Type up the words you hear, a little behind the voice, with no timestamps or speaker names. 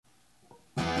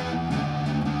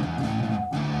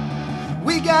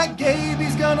got Gabe,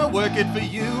 he's gonna work it for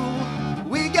you.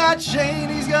 We got Shane,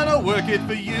 he's gonna work it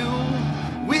for you.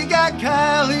 We got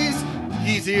Kyle,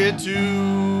 he's here too.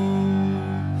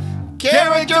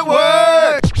 Character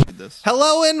work!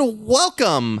 Hello and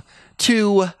welcome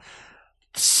to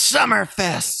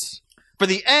Summerfest for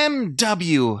the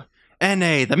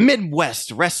MWNA, the Midwest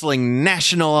Wrestling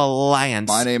National Alliance.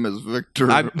 My name is Victor.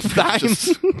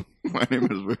 My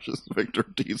name is Vicious Victor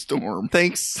T. Storm.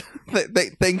 Thanks,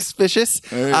 thanks, Vicious.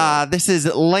 Hey. This is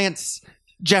Lance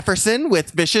Jefferson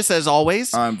with Vicious, as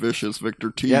always. I'm Vicious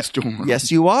Victor T. Storm.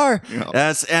 Yes, you are. Yep.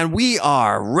 Yes, and we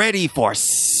are ready for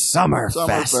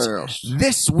Summerfest. Summerfest.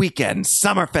 This weekend,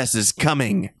 Summerfest is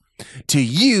coming to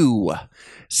you,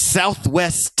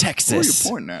 Southwest Texas.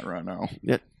 Where are you pointing at right now?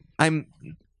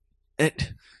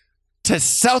 To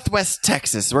Southwest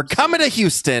Texas. We're coming to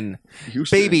Houston.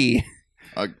 Baby.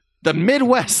 The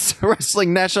Midwest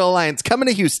Wrestling National Alliance coming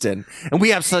to Houston. And we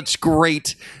have such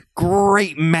great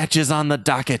matches on the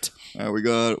docket. We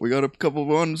got a couple of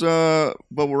ones, but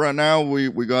right now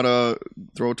we gotta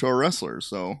throw it to our wrestlers.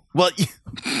 So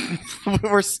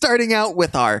we're starting out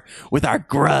with our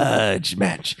grudge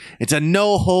match. It's a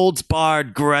no holds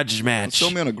barred grudge match. Show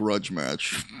me on a grudge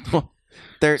match.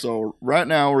 There. So right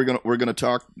now we're gonna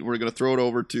throw it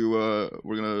over to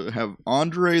we're gonna have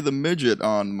Andre the Midget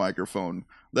on microphone.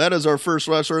 That is our first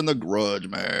wrestler in the grudge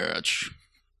match.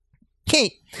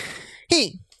 Hey,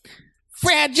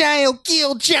 Fragile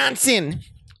Gil Johnson.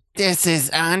 This is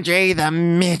Andre the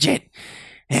Midget.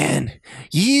 And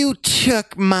you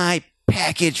took my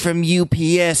package from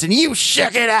UPS and you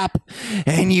shook it up.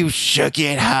 And you shook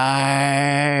it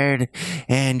hard.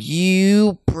 And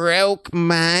you broke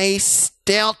my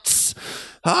stilts.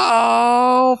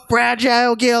 Oh,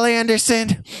 Fragile Gil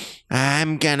Anderson.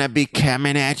 I'm gonna be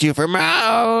coming at you from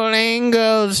all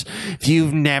angles. If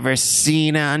you've never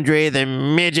seen Andre the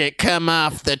Midget come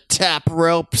off the top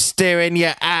rope, staring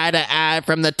you eye to eye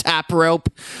from the top rope,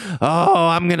 oh,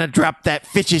 I'm gonna drop that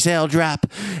fish as hell drop,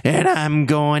 and I'm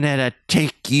going to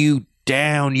take you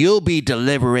down. You'll be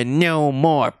delivering no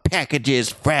more packages,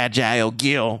 Fragile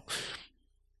Gil.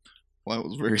 Well, that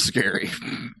was very scary.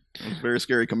 It was very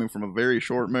scary coming from a very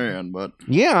short man, but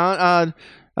yeah,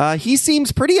 he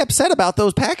seems pretty upset about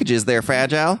those packages there,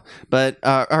 Fragile,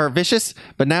 or Vicious.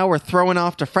 But now we're throwing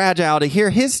off to Fragile to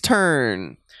hear his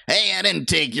turn. Hey, I didn't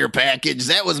take your package.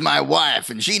 That was my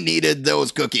wife, and she needed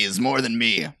those cookies more than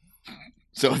me.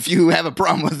 So if you have a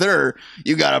problem with her,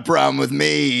 you got a problem with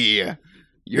me.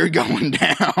 You're going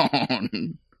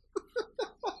down.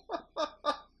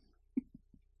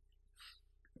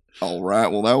 all right.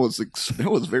 Well, that was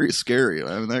very scary.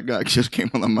 I mean, that guy just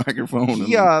came on the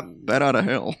microphone and bat out of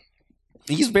hell.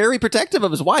 He's very protective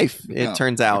of his wife, it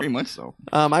turns out. Very much so.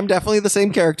 I'm definitely the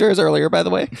same character as earlier, by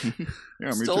the way. Yeah,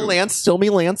 me Still too. Lance, still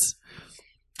me, Lance.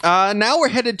 Now we're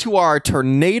headed to our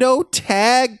Tornado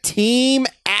Tag Team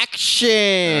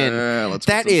action. Let's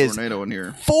that put some is tornado in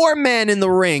here. 4 men in the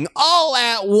ring, all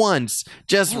at once,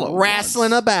 just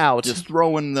wrestling about. Just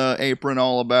throwing the apron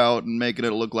all about and making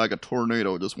it look like a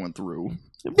tornado just went through.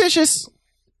 Vicious,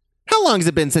 how long has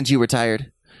it been since you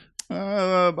retired?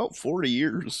 About 40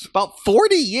 years. About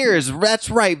 40 years. That's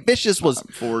right. Vicious was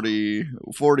 40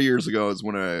 years ago is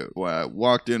when I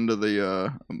walked into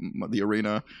the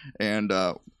arena and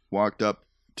walked up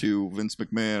to Vince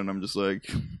McMahon, and I'm just like,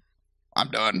 I'm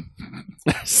done.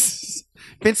 Vince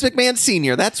McMahon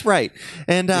Sr., that's right.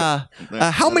 And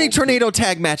how many tornado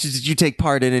tag matches did you take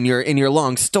part in your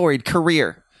long storied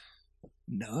career?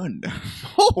 None.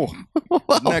 Oh,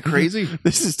 isn't that crazy?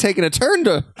 This is taking a turn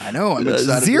to. I know. I'm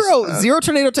excited. Zero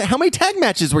tornado tag. How many tag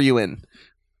matches were you in?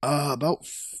 About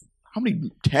how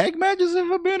many tag matches have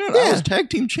I been in? Yeah. I was tag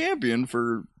team champion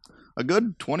for a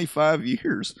good 25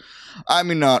 years. I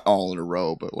mean, not all in a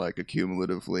row, but like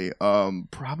accumulatively.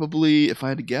 Probably, if I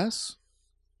had to guess,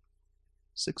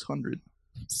 600.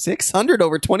 600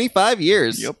 over 25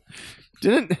 years. Yep.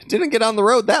 Didn't get on the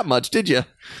road that much, did you?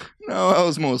 No, I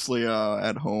was mostly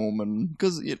at home, and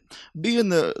because being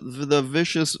the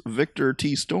vicious Victor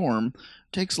T. Storm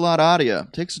takes a lot out of you,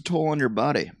 takes a toll on your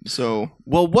body. So,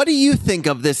 well, what do you think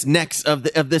of this next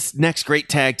this next great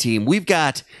tag team? We've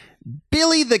got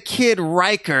Billy the Kid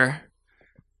Riker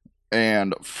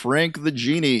and Frank the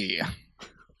Genie,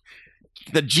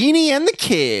 the Genie and the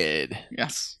Kid.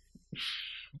 Yes.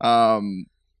 So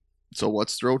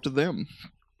let's throw it to them.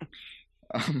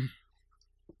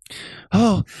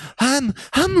 Oh, I'm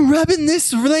rubbing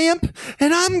this lamp,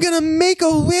 and I'm gonna make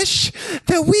a wish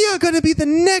that we are gonna be the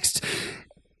next.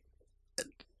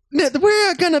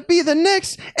 We're gonna be the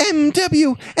next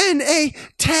MWNA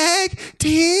Tag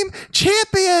Team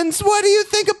Champions. What do you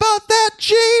think about that,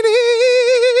 Genie?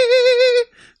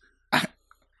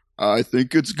 I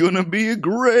think it's gonna be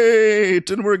great,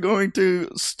 and we're going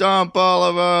to stomp all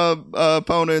of our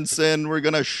opponents, and we're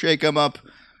gonna shake them up,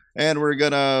 and we're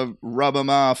gonna rub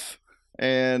them off,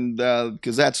 and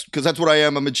because that's what I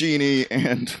am. I'm a genie,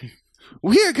 and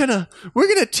We're gonna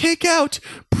take out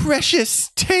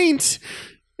Precious Taint.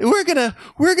 We're gonna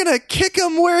kick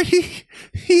him where he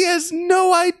has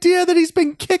no idea that he's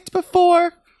been kicked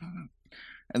before.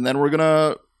 and then we're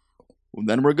gonna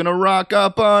rock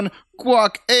up on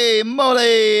Guac-A-Mole,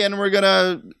 and we're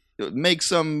gonna make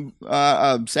some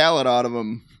salad out of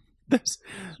him.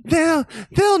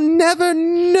 They'll never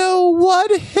know what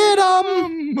hit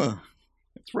them.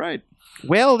 That's right.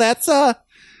 Well, that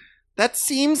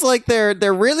seems like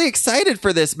they're really excited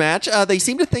for this match. They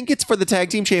seem to think it's for the tag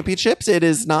team championships. It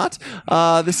is not.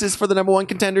 This is for the number one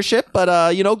contendership. But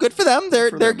good for them.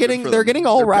 They're getting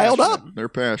all riled up. They're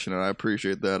passionate. I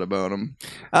appreciate that about them.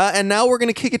 And now we're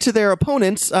gonna kick it to their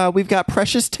opponents. We've got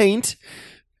Precious Taint,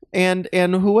 and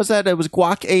who was that? It was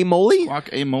Guac-A-Mole.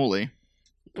 Guac-A-Mole.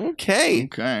 Okay.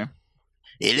 Okay.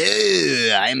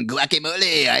 Hello, I'm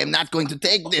Guacamole. I am not going to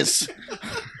take this.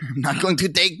 I'm not going to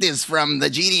take this from the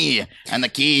genie and the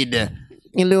kid.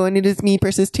 Hello, and it is me,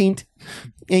 Precious Taint.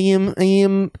 I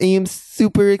am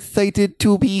super excited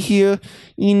to be here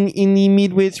in the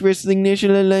Midwest Wrestling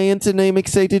National Alliance, and I am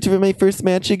excited for my first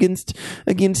match against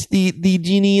the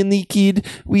genie and the kid.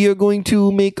 We are going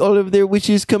to make all of their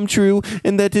wishes come true,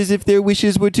 and that is if their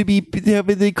wishes were to have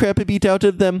the crap beat out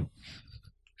of them.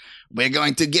 We're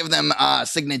going to give them our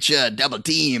signature double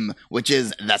team, which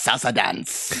is the salsa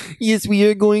dance. Yes, we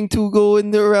are going to go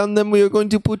around them. We are going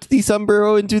to put the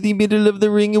sombrero into the middle of the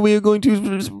ring, and we are going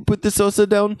to put the salsa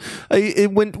down.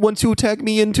 Once you tag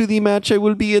me into the match, I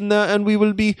will be in there, and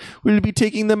we'll be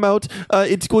taking them out.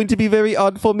 It's going to be very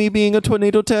odd for me being a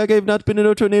tornado tag. I've not been in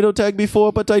a tornado tag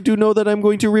before, but I do know that I'm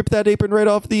going to rip that apron right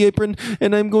off the apron,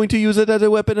 and I'm going to use it as a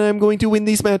weapon, and I'm going to win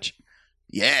this match.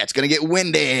 Yeah, it's going to get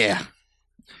windy.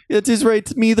 It is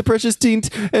right. Me, the Precious Taint,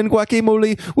 and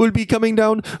Guacamole will be coming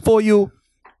down for you.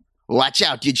 Watch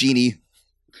out, you genie.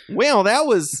 Well, that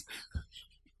was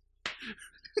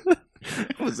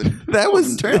intense. That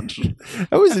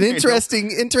was an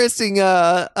interesting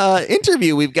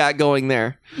interview we've got going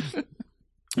there.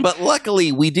 But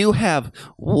luckily, we do have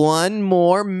one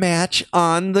more match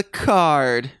on the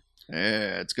card.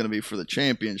 Yeah, it's gonna be for the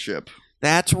championship.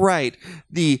 That's right.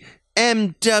 The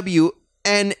MWNA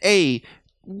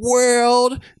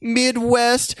World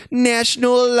Midwest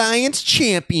National Alliance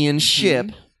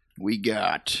Championship. We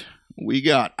got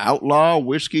Outlaw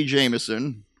Whiskey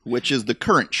Jameson, which is the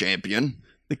current champion.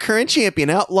 The current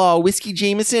champion, Outlaw Whiskey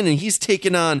Jameson, and he's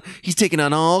taking on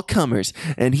all comers,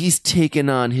 and he's taking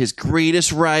on his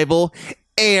greatest rival,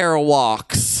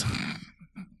 Airwalks.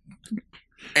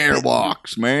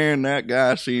 Airwalks, man, that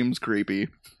guy seems creepy.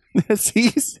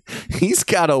 He's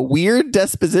got a weird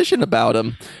disposition about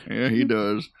him. Yeah, he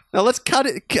does. Now let's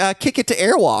kick it to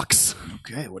Airwalks.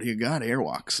 Okay, what do you got,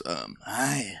 Airwalks?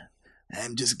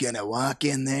 I'm just gonna walk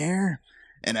in there,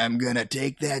 and I'm gonna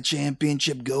take that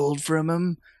championship gold from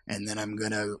him, and then I'm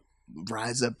gonna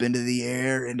rise up into the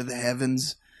air, into the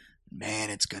heavens. Man,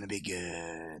 it's gonna be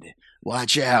good.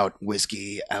 Watch out,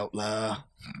 Outlaw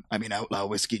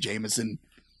Whiskey Jameson.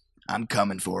 I'm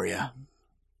coming for you.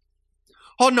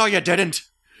 Oh, no, you didn't.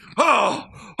 Oh,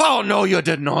 no, you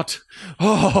did not.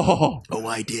 Oh,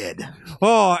 I did.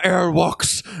 Oh,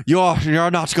 Airwalks,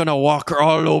 you're not gonna walk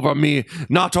all over me.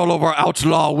 Not all over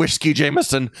Outlaw Whiskey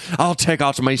Jameson. I'll take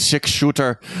out my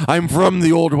 6-shooter. I'm from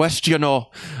the Old West, you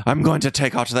know. I'm going to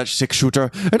take out that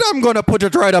 6-shooter, and I'm gonna put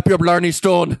it right up your Blarney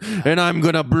Stone, and I'm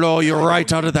gonna blow you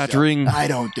right out of that ring. I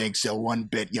don't think so one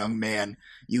bit, young man.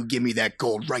 You give me that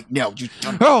gold right now.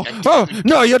 No,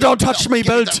 you don't touch me,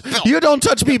 belt. You don't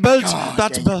touch me, belt.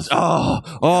 That's belt.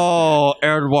 Oh,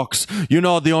 Airwalks. You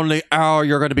know the only hour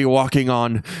you're going to be walking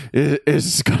on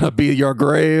is going to be your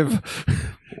grave.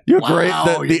 Your grave,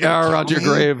 the hour around your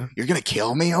grave. You're going to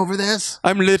kill me over this?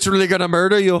 I'm literally going to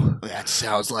murder you. That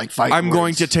sounds like fighting I'm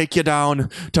going to take you down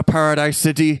to Paradise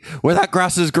City, where that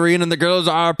grass is green and the girls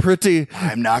are pretty.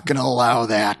 I'm not going to allow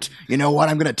that. You know what?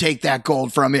 I'm going to take that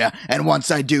gold from you, and once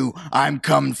I do, I'm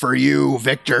coming for you,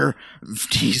 Victor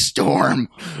T. Storm.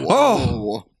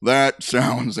 Whoa, that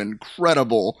sounds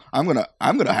incredible. I'm gonna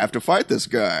have to fight this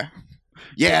guy.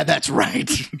 Yeah, that's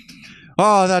right.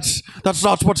 Oh, that's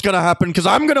not what's going to happen, because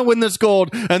I'm going to win this gold,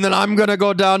 and then I'm going to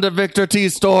go down to Victor T.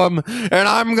 Storm, and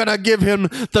I'm going to give him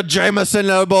the Jameson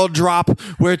elbow drop,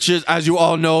 which is, as you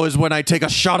all know, is when I take a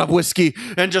shot of whiskey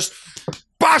and just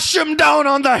bash him down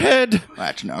on the head.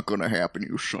 That's not going to happen,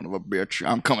 you son of a bitch.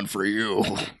 I'm coming for you.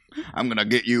 I'm gonna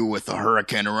get you with the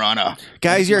Hurricane Rana.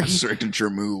 Guys, That's my signature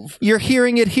move. You're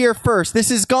hearing it here first. This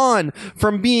has gone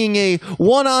from being a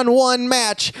one-on-one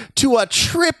match to a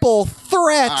triple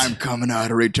threat. I'm coming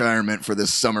out of retirement for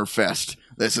this Summerfest.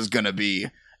 This is gonna be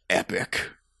epic.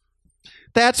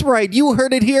 That's right. You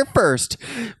heard it here first.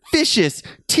 Vicious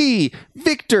T.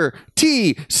 Victor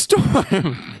T.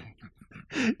 Storm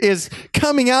is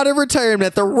coming out of retirement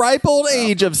at the ripe old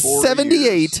age of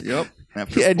 78. Years. Yep.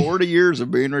 After And 40 years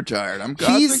of being retired. I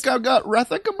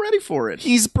think I'm ready for it.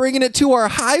 he's bringing it to our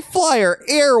high flyer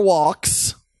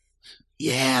airwalks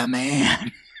Yeah,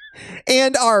 man.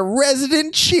 and our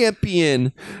resident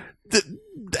champion, the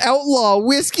outlaw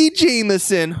Whiskey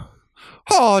Jameson.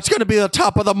 Oh, it's going to be the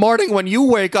top of the morning when you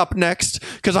wake up next,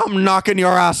 because I'm knocking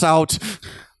your ass out.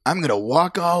 I'm gonna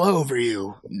walk all over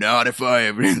you. Not if I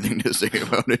have anything to say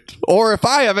about it. Or if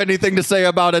I have anything to say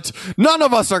about it, none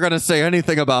of us are going to say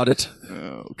anything about it.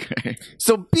 Okay.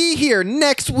 So be here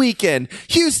next weekend,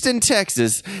 Houston,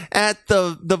 Texas, at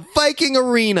the Viking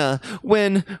Arena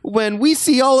when we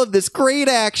see all of this great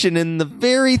action in the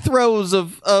very throes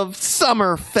of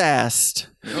Summerfest.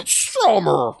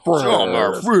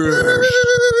 Summerfest.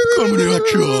 Coming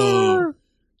at you.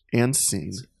 And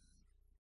scene.